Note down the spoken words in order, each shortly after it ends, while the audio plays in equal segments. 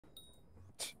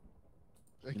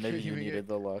I Maybe couldn't you even needed get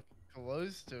the luck.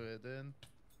 close to it, dude.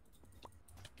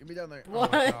 Get me down there.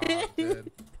 What? Oh my god,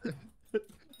 dude.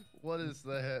 What is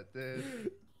that,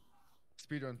 dude?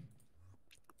 Speedrun.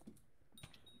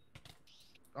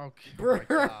 Okay. Oh my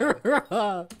god.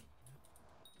 Bruh.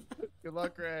 Good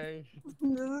luck, Ray.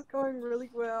 This is going really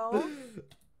well.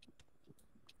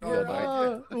 Oh Good my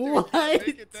luck. god. Dude, we can't What?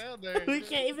 make it down there. We dude.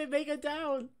 can't even make it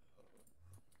down.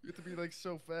 You have to be like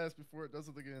so fast before it does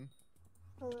it again.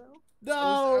 Hello.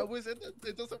 No. I was in the,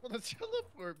 it doesn't want to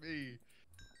teleport me.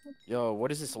 Yo,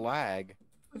 what is this lag?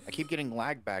 I keep getting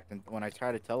lag back when I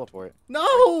try to teleport. No.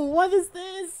 What is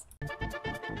this?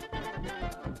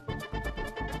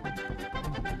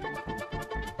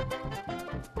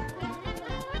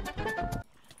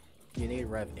 You need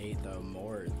Rev 8 though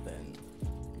more than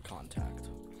Contact.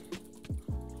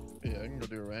 Yeah, I can go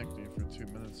do a rank D for 2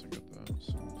 minutes and get that.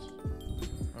 So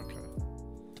okay.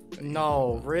 Yeah,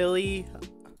 No, really?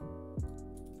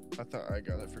 I thought I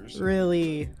got it first.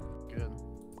 Really? Good.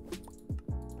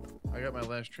 I got my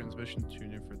last transmission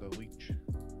tuner for the leech.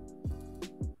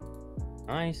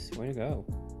 Nice, way to go.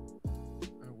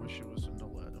 I wish it was in the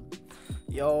Latin.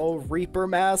 Yo, Reaper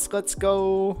Mask, let's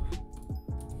go.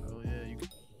 Oh yeah, you.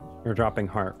 You're dropping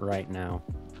heart right now.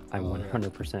 I Oh, yeah.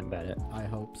 100% bet it. I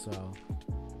hope so.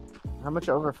 How much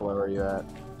overflow are you at?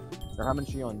 Or how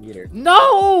much are you on meter?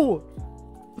 No!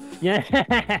 Yeah,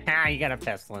 you got a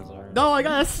pestilence already. No, I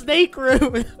got a snake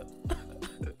room.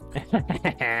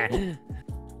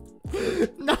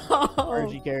 No.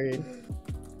 RG carried.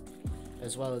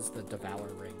 As well as the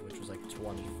Devour ring, which was like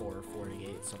 24,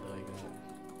 48, something like that.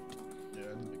 Yeah,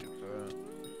 I need to get that.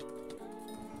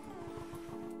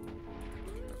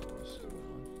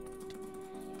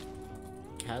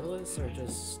 Catalysts are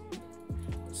just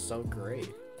so great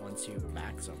once you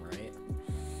max them, right?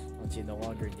 Once you no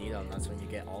longer need them, that's when you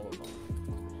get all of them.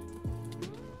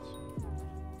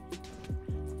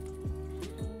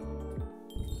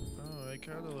 Oh, I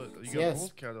catalyst. You got Yes,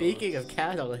 both catalysts. speaking of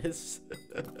catalysts.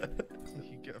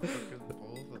 You got fucking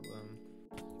both of them.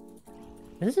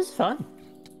 This is fun.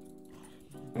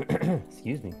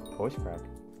 Excuse me, voice crack.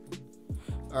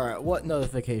 Alright, what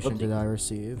notification did I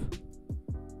receive?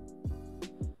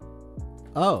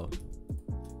 Oh.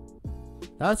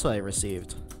 That's what I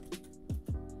received.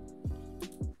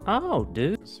 Oh,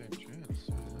 dude. Same chance.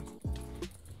 Yeah.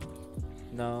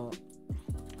 No.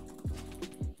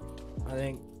 I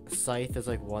think Scythe is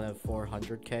like 1 in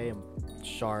 400k and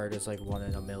Shard is like 1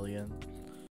 in a million.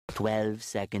 12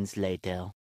 seconds later.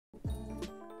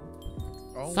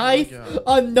 Oh Scythe! my god.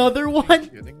 Another Are you one?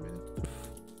 kidding me?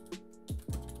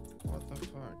 What the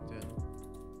fuck, dude?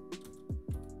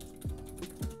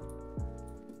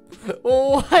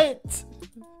 What?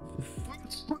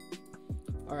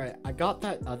 Alright, I got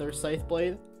that other Scythe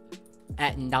Blade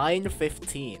at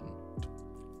 9:15.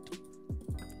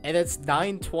 And it's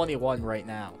 9:21 right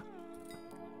now.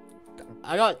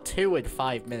 I got 2 in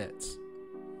 5 minutes.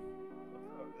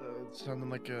 It sounded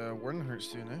like a Wardenheart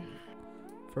soon, eh?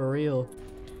 For real.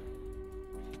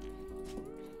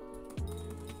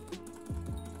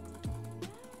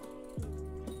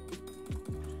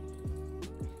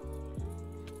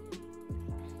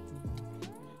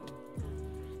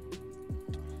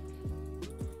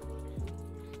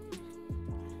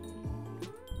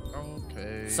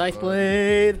 Okay. Scythe bud.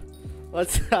 Blade!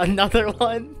 Let's another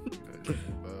one. Okay,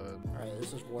 bud. Alright,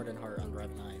 this is Warden Heart on Rev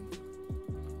 9.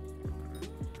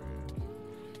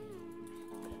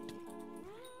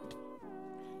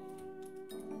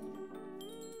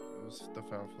 It was the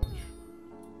foul flush.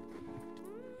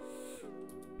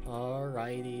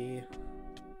 Alrighty.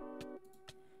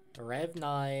 Rev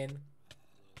 9.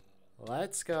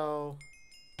 Let's go.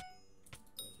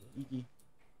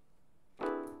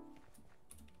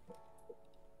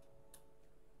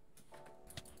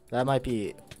 That might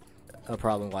be a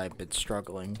problem why I've been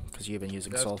struggling, because you've been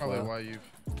using That's probably Soulflow. why you've.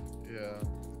 Yeah.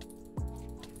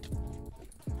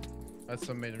 That's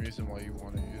the main reason why you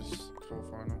want to use full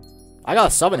final. I got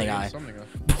a Summoning Oh, Eye. you're summoning a-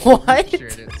 What?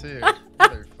 Shared it too.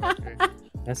 Motherfucker.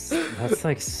 That's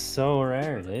like so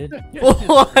rare, dude.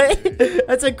 What?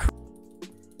 That's a.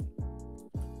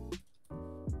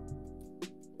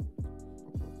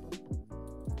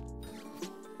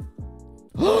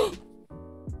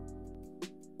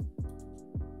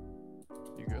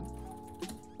 You good?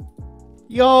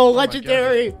 Yo, Oh my God,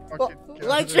 legendary! you fucking got it.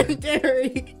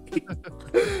 Legendary!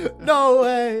 No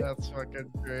way! That's fucking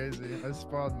crazy. I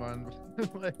spawned mine.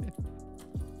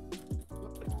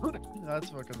 That's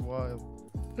fucking wild.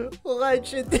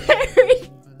 Legendary!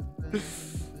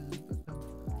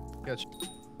 Gotcha.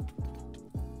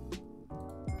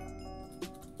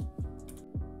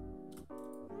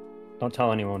 Don't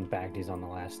tell anyone Bagdy's on the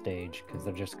last stage, because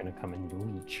they're just gonna come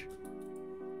and leech.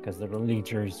 Because they're the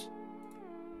leechers.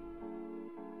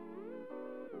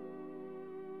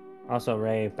 Also,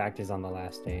 Ray, Bagdy's on the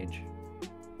last stage.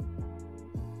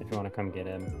 If you want to come get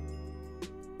him.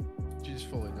 She's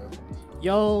fully dead.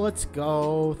 Yo, let's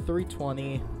go.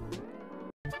 320.